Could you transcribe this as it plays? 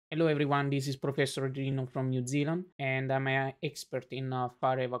Hello everyone, this is Professor Rino from New Zealand and I'm an expert in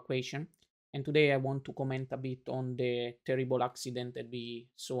fire evacuation. And today I want to comment a bit on the terrible accident that we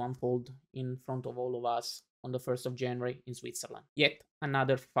saw unfold in front of all of us on the 1st of January in Switzerland. Yet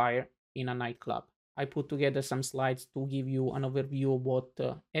another fire in a nightclub. I put together some slides to give you an overview of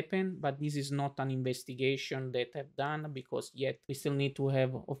what happened, but this is not an investigation that I've done because yet we still need to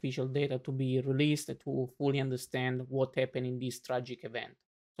have official data to be released to fully understand what happened in this tragic event.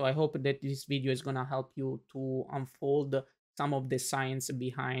 So I hope that this video is going to help you to unfold some of the science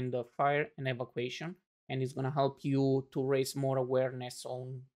behind the fire and evacuation, and it's going to help you to raise more awareness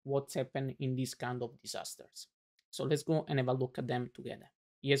on what's happened in these kind of disasters. So let's go and have a look at them together.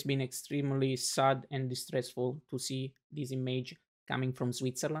 It has been extremely sad and distressful to see this image coming from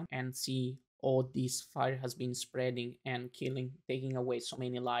Switzerland and see all this fire has been spreading and killing, taking away so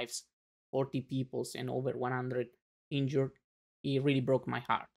many lives, 40 peoples and over 100 injured. It really broke my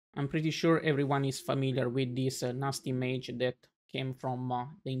heart. I'm pretty sure everyone is familiar with this nasty image that came from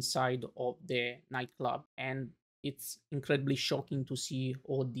the inside of the nightclub, and it's incredibly shocking to see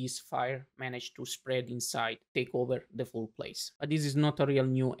all this fire manage to spread inside, take over the full place. But this is not a real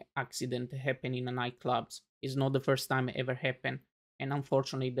new accident happening in nightclubs. It's not the first time it ever happened, and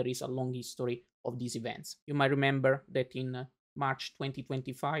unfortunately there is a long history of these events. You might remember that in March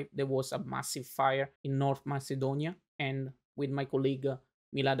 2025 there was a massive fire in North Macedonia, and with my colleague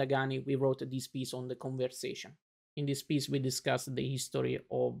Mila Dagani, we wrote this piece on the conversation. In this piece, we discussed the history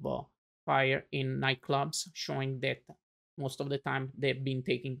of fire in nightclubs, showing that most of the time they've been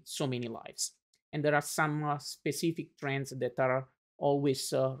taking so many lives. And there are some specific trends that are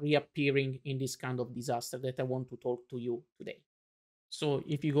always reappearing in this kind of disaster that I want to talk to you today. So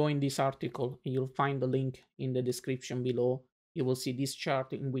if you go in this article, you'll find the link in the description below. You will see this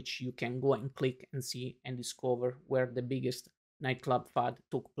chart in which you can go and click and see and discover where the biggest nightclub flood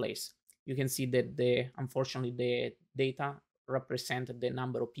took place. You can see that unfortunately the data represent the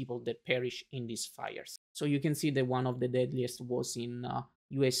number of people that perish in these fires. So you can see that one of the deadliest was in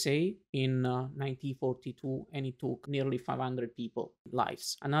USA in 1942, and it took nearly 500 people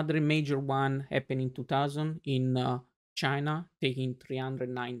lives. Another major one happened in 2000 in China, taking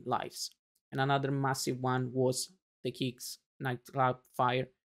 309 lives. And another massive one was the Kicks nightclub fire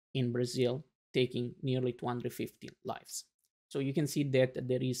in Brazil, taking nearly 250 lives. So you can see that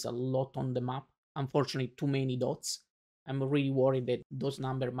there is a lot on the map. Unfortunately, too many dots. I'm really worried that those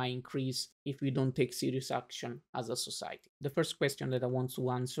numbers might increase if we don't take serious action as a society. The first question that I want to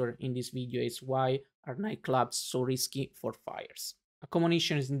answer in this video is, why are nightclubs so risky for fires? A common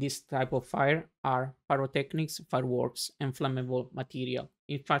issues in this type of fire are pyrotechnics, fireworks, and flammable material.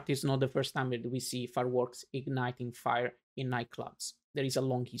 In fact, it's not the first time that we see fireworks igniting fire in nightclubs. There is a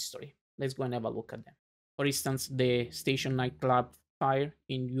long history. Let's go and have a look at them. For instance, the Station nightclub fire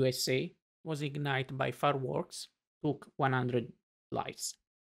in USA was ignited by fireworks, took 100 lives.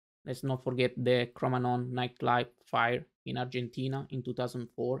 Let's not forget the Cromanon nightclub fire in Argentina in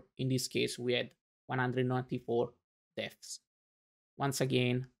 2004. In this case, we had 194 deaths. Once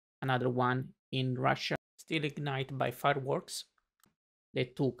again, another one in Russia, still ignited by fireworks,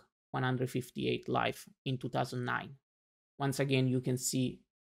 that took 158 lives in 2009. Once again, you can see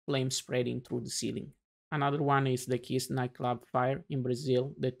flames spreading through the ceiling. Another one is the Kiss nightclub fire in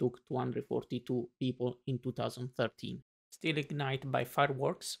Brazil that took 242 people in 2013. Still ignited by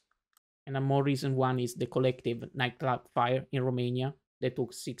fireworks. And a more recent one is the Collective nightclub fire in Romania that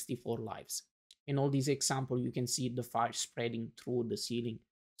took 64 lives. In all these examples, you can see the fire spreading through the ceiling.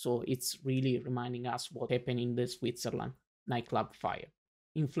 So it's really reminding us what happened in the Switzerland nightclub fire.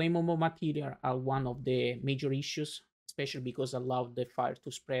 Inflammable material are one of the major issues, especially because allowed the fire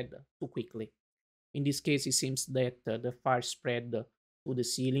to spread too quickly. In this case, it seems that the fire spread to the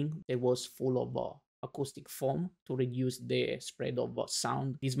ceiling. It was full of acoustic foam to reduce the spread of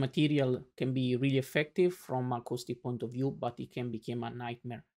sound. This material can be really effective from acoustic point of view, but it can become a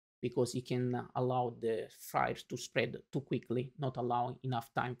nightmare because it can allow the fire to spread too quickly, not allowing enough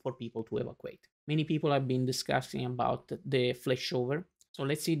time for people to evacuate. Many people have been discussing about the flashover. So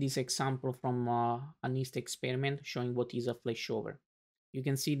let's see this example from a NIST experiment showing what is a flashover. You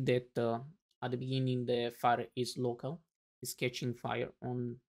can see that at the beginning, the fire is local, it's catching fire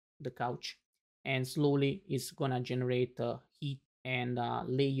on the couch, and slowly it's gonna generate heat and a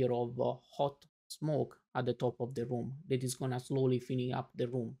layer of hot smoke at the top of the room that is gonna slowly filling up the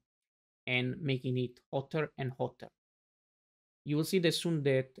room and making it hotter and hotter. You will see that soon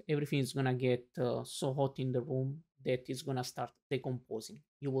that everything is gonna get so hot in the room that it's gonna start decomposing.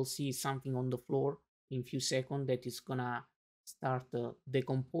 You will see something on the floor in few seconds that is gonna start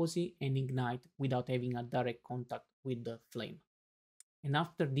decomposing and ignite without having a direct contact with the flame. And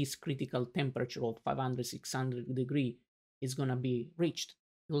after this critical temperature of 500, 600 degree is gonna be reached,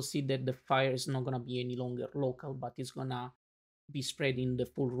 you'll see that the fire is not gonna be any longer local, but it's gonna be spread in the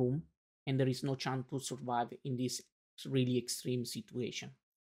full room, and there is no chance to survive in this really extreme situation.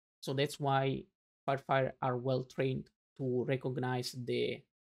 So that's why firefighters are well trained to recognize the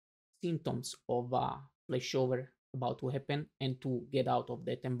symptoms of a flashover about to happen and to get out of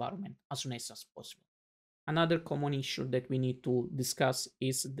that environment as soon as possible. Another common issue that we need to discuss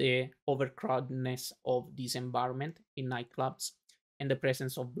is the overcrowdedness of this environment in nightclubs and the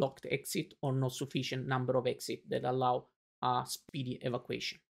presence of blocked exit or not sufficient number of exits that allow a speedy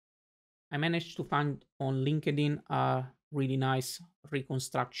evacuation. I managed to find on LinkedIn a really nice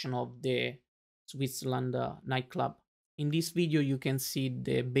reconstruction of the Switzerland nightclub. In this video, you can see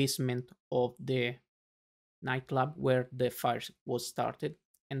the basement of the nightclub where the fire was started,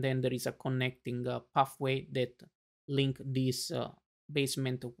 and then there is a connecting pathway that link this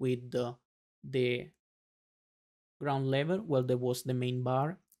basement with the ground level where there was the main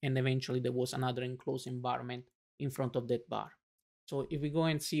bar, and eventually there was another enclosed environment in front of that bar. So if we go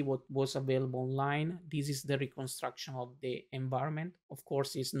and see what was available online, this is the reconstruction of the environment. Of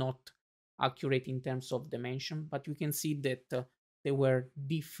course, it's not accurate in terms of dimension, but you can see that there were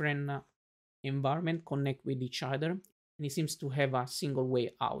different environment connect with each other, and it seems to have a single way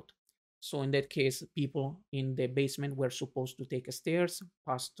out. So in that case, people in the basement were supposed to take a stairs,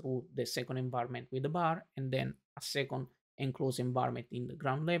 pass through the second environment with the bar, and then a second enclosed environment in the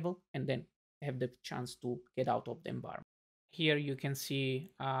ground level, and then have the chance to get out of the environment. Here you can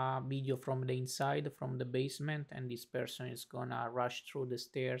see a video from the inside, from the basement, and this person is gonna rush through the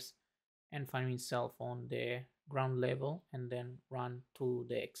stairs and find himself on the ground level and then run to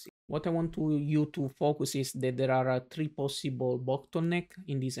the exit. What I want you to focus is that there are three possible bottlenecks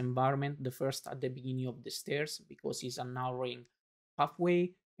in this environment. The first at the beginning of the stairs, because it's a narrowing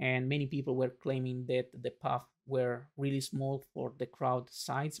pathway, and many people were claiming that the path were really small for the crowd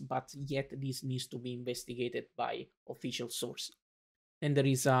size, but yet this needs to be investigated by official sources. Then there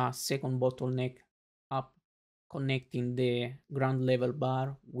is a second bottleneck up connecting the ground level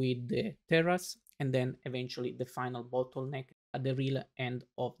bar with the terrace, and then eventually the final bottleneck at the real end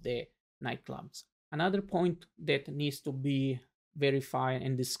of the nightclubs. Another point that needs to be verified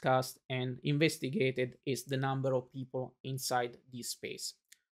and discussed and investigated is the number of people inside this space.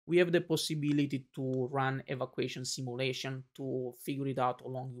 We have the possibility to run evacuation simulation to figure it out how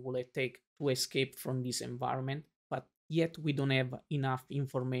long it will take to escape from this environment, but yet we don't have enough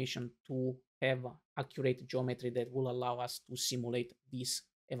information to have accurate geometry that will allow us to simulate this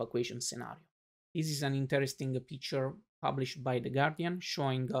evacuation scenario. This is an interesting picture published by The Guardian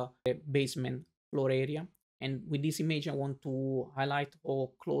showing the basement floor area. And with this image, I want to highlight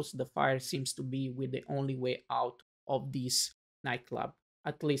how close the fire seems to be with the only way out of this nightclub,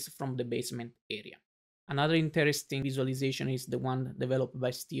 at least from the basement area. Another interesting visualization is the one developed by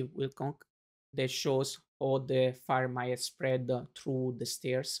Steve Wilcock that shows how the fire might have spread through the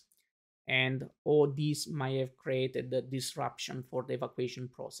stairs, and all these might have created the disruption for the evacuation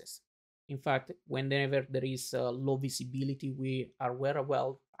process. In fact, whenever there is low visibility, we are aware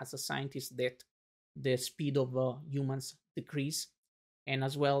well as a scientist that the speed of humans decrease, and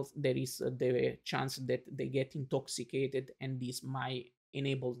as well there is the chance that they get intoxicated, and this might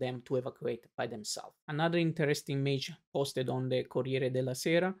enable them to evacuate by themselves. Another interesting image posted on the Corriere della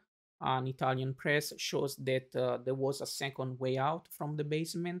Sera, an Italian press, shows that there was a second way out from the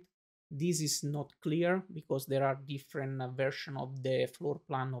basement. This is not clear because there are different versions of the floor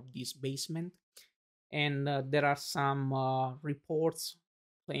plan of this basement, and there are some reports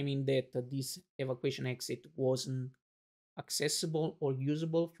claiming that this evacuation exit wasn't accessible or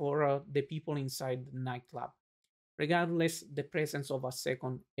usable for the people inside the nightclub. Regardless the presence of a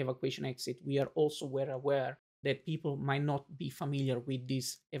second evacuation exit, we are also aware that people might not be familiar with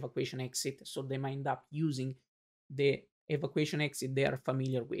this evacuation exit, so they might end up using the evacuation exit they are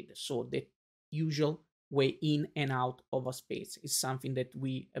familiar with. So the usual way in and out of a space is something that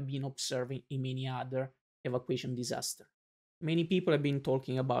we have been observing in many other evacuation disasters. Many people have been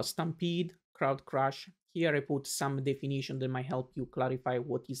talking about stampede, crowd crush. Here I put some definition that might help you clarify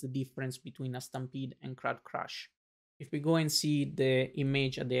what is the difference between a stampede and crowd crush. If we go and see the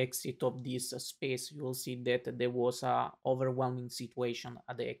image at the exit of this space, you will see that there was a overwhelming situation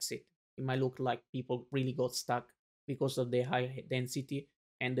at the exit. It might look like people really got stuck because of the high density,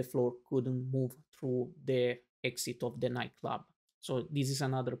 and the floor couldn't move through the exit of the nightclub. So this is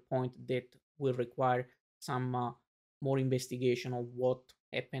another point that will require some more investigation of what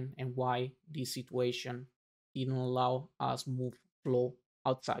happened and why this situation didn't allow us move flow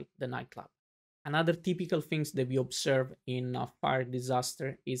outside the nightclub. Another typical things that we observe in a fire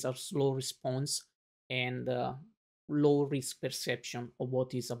disaster is a slow response and low risk perception of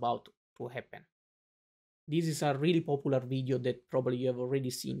what is about to happen. This is a really popular video that probably you have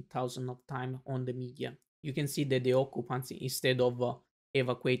already seen thousands of times on the media. You can see that the occupants, instead of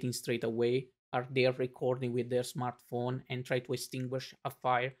evacuating straight away, are there recording with their smartphone and try to extinguish a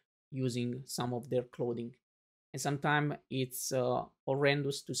fire using some of their clothing. And sometimes it's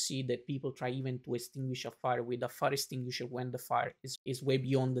horrendous to see that people try even to extinguish a fire with a fire extinguisher when the fire is way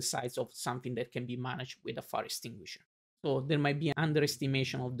beyond the size of something that can be managed with a fire extinguisher. So there might be an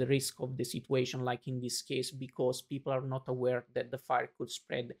underestimation of the risk of the situation, like in this case, because people are not aware that the fire could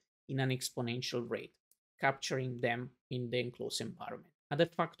spread in an exponential rate, capturing them in the enclosed environment. Another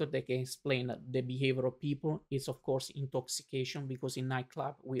factor that can explain the behavior of people is, of course, intoxication, because in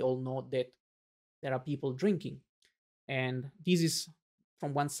nightclub, we all know that there are people drinking. And this is,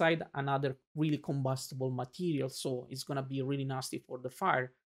 from one side, another really combustible material, so it's going to be really nasty for the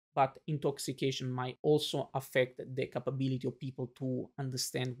fire. But intoxication might also affect the capability of people to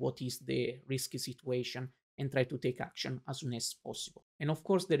understand what is the risky situation and try to take action as soon as possible. And of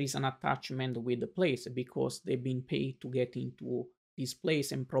course, there is an attachment with the place because they've been paid to get into this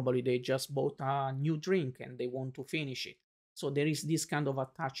place, and probably they just bought a new drink and they want to finish it. So there is this kind of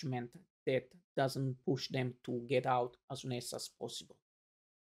attachment that doesn't push them to get out as soon as possible.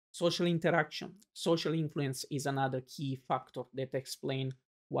 Social interaction, social influence is another key factor that explains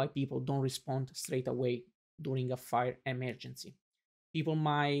why people don't respond straight away during a fire emergency. People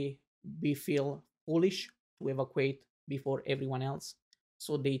might be feel foolish to evacuate before everyone else,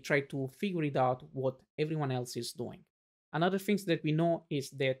 so they try to figure it out what everyone else is doing. Another thing that we know is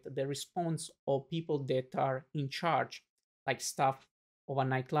that the response of people that are in charge, like staff of a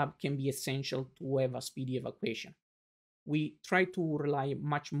nightclub, can be essential to have a speedy evacuation. We try to rely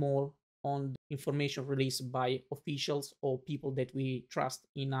much more on the information released by officials or people that we trust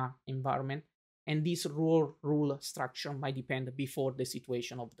in our environment, and this rule structure might depend before the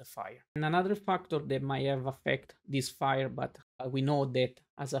situation of the fire. And another factor that might have affect this fire, but we know that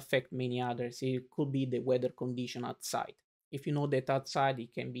has affect many others, it could be the weather condition outside. If you know that outside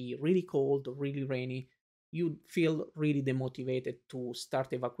it can be really cold, really rainy, you feel really demotivated to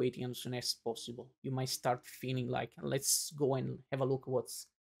start evacuating as soon as possible. You might start feeling like, let's go and have a look what's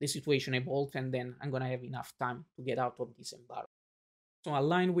the situation evolved, and then I'm gonna have enough time to get out of this environment. So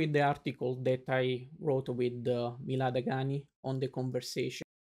aligned with the article that I wrote with Milad Agani on the conversation,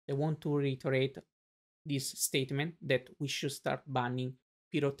 I want to reiterate this statement that we should start banning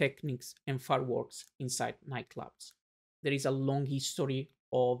pyrotechnics and fireworks inside nightclubs. There is a long history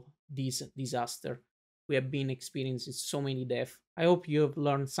of this disaster. We have been experiencing so many deaths. I hope you have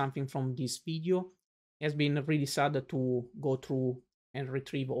learned something from this video. It has been really sad to go through and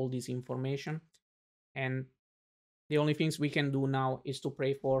retrieve all this information. And the only things we can do now is to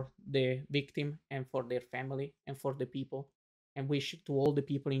pray for the victim and for their family and for the people, and wish to all the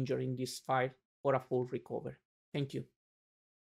people injured in this fire for a full recovery. Thank you.